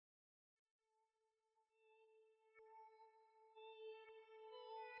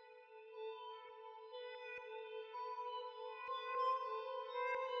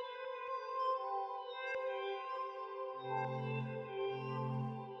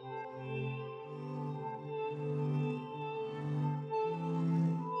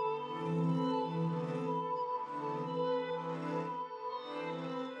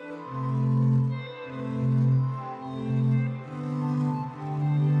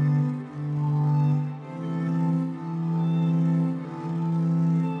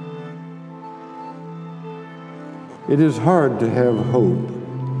It is hard to have hope.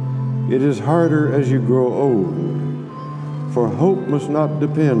 It is harder as you grow old, for hope must not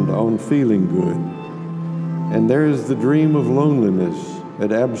depend on feeling good. And there is the dream of loneliness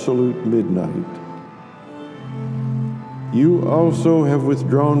at absolute midnight. You also have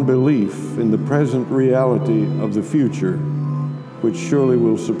withdrawn belief in the present reality of the future, which surely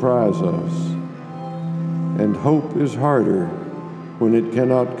will surprise us. And hope is harder when it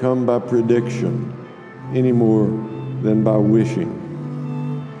cannot come by prediction any more than by wishing.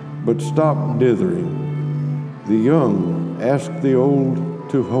 But stop dithering. The young ask the old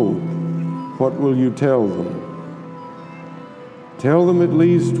to hope. What will you tell them? Tell them at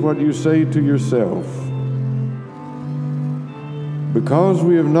least what you say to yourself. Because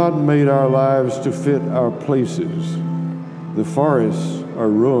we have not made our lives to fit our places, the forests are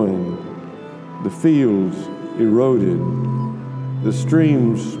ruined, the fields eroded, the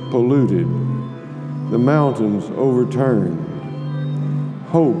streams polluted, the mountains overturned.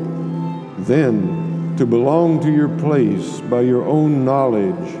 Hope, then, to belong to your place by your own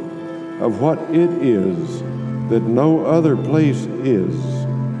knowledge of what it is that no other place is,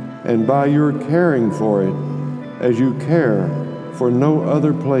 and by your caring for it as you care for no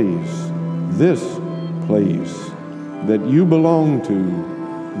other place, this place that you belong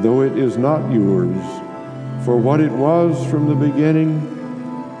to, though it is not yours, for what it was from the beginning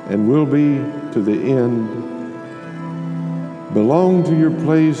and will be to the end. Belong to your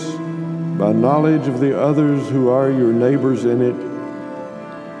place by knowledge of the others who are your neighbors in it.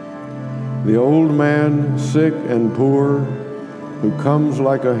 The old man, sick and poor, who comes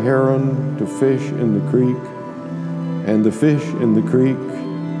like a heron to fish in the creek, and the fish in the creek,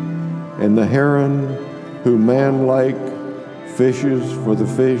 and the heron who man-like fishes for the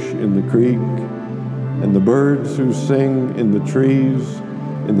fish in the creek, and the birds who sing in the trees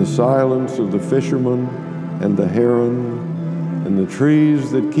in the silence of the fisherman and the heron, and the trees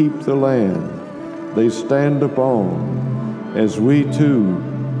that keep the land they stand upon, as we too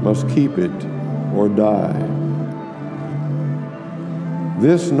must keep it or die.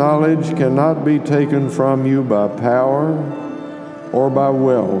 This knowledge cannot be taken from you by power or by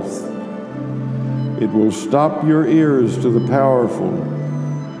wealth. It will stop your ears to the powerful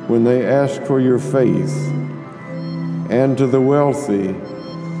when they ask for your faith, and to the wealthy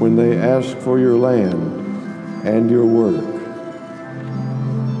when they ask for your land and your work.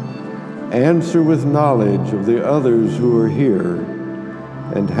 Answer with knowledge of the others who are here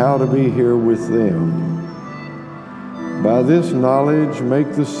and how to be here with them. By this knowledge,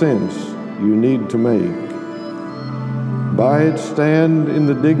 make the sense you need to make. By it, stand in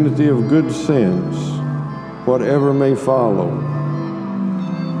the dignity of good sense, whatever may follow.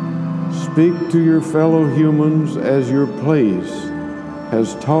 Speak to your fellow humans as your place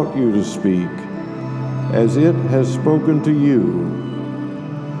has taught you to speak, as it has spoken to you.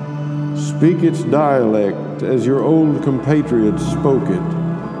 Speak its dialect as your old compatriots spoke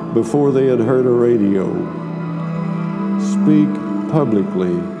it before they had heard a radio. Speak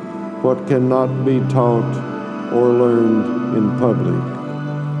publicly what cannot be taught or learned in public.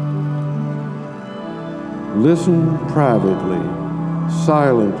 Listen privately,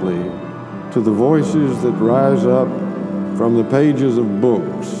 silently, to the voices that rise up from the pages of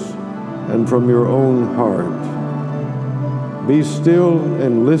books and from your own heart. Be still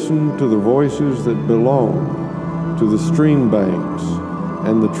and listen to the voices that belong to the stream banks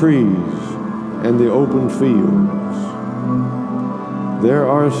and the trees and the open fields. There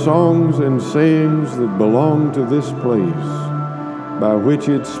are songs and sayings that belong to this place, by which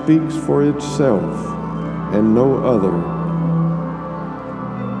it speaks for itself and no other.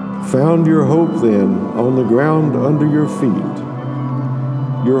 Found your hope then on the ground under your feet,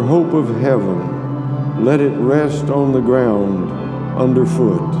 your hope of heaven, let it rest on the ground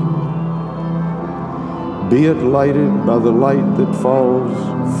underfoot. Be it lighted by the light that falls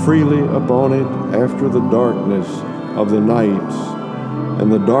freely upon it after the darkness of the nights and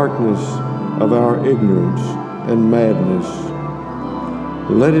the darkness of our ignorance and madness.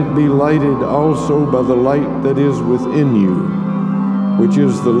 Let it be lighted also by the light that is within you, which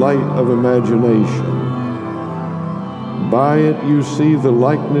is the light of imagination. By it you see the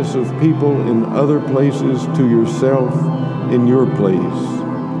likeness of people in other places to yourself in your place.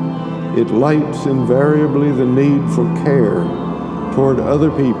 It lights invariably the need for care toward other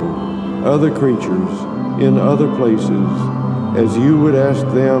people, other creatures, in other places, as you would ask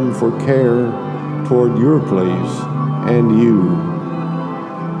them for care toward your place and you.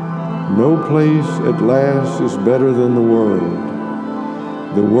 No place at last is better than the world.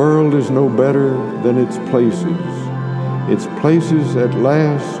 The world is no better than its places. Its places at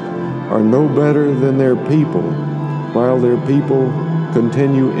last are no better than their people, while their people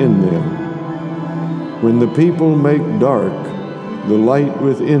continue in them. When the people make dark the light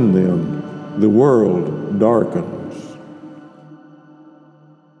within them, the world darkens.